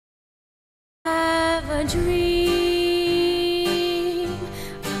a dream,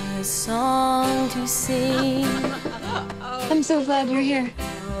 a song to sing. I'm so glad you're here.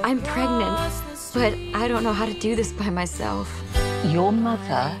 I'm pregnant, but I don't know how to do this by myself. Your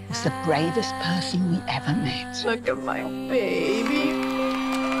mother is the bravest person we ever met. Look at my baby.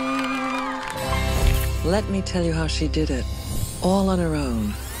 Let me tell you how she did it. All on her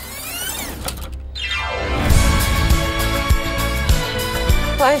own.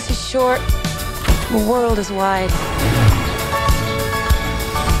 Life is short. The world is wide.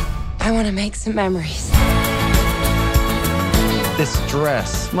 I want to make some memories. This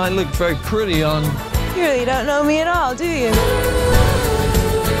dress might look very pretty on... You really don't know me at all, do you?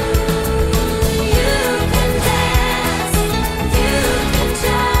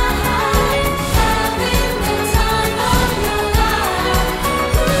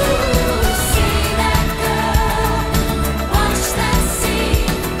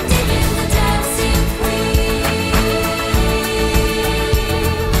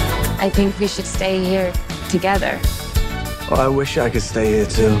 I think we should stay here together. Oh, I wish I could stay here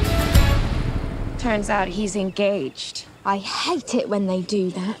too. Turns out he's engaged. I hate it when they do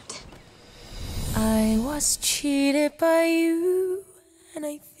that. I was cheated by you, and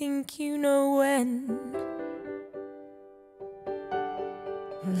I think you know when.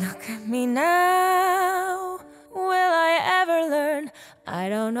 Look at me now. Will I ever learn? I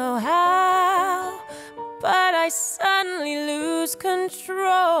don't know how, but I suddenly lose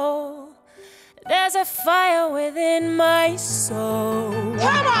control. There's a fire within my soul.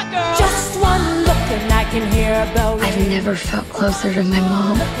 Come on, girl! Just one look and I can hear a bell ring. I've never felt closer to my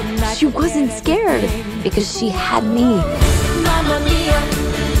mom. She wasn't scared because she had me. Mamma mia,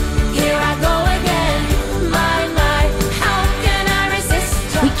 here I go again. My, how can I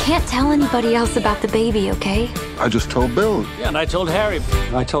resist? We can't tell anybody else about the baby, okay? I just told Bill. Yeah, and I told Harry.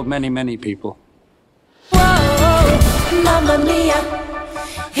 I told many, many people. Whoa, mamma mia,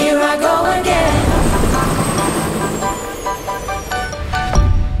 here I go again.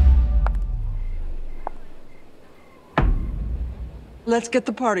 Let's get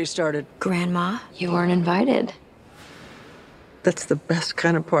the party started. Grandma, you weren't invited. That's the best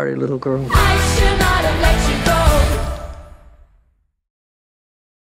kind of party, little girl. I should not have let you go.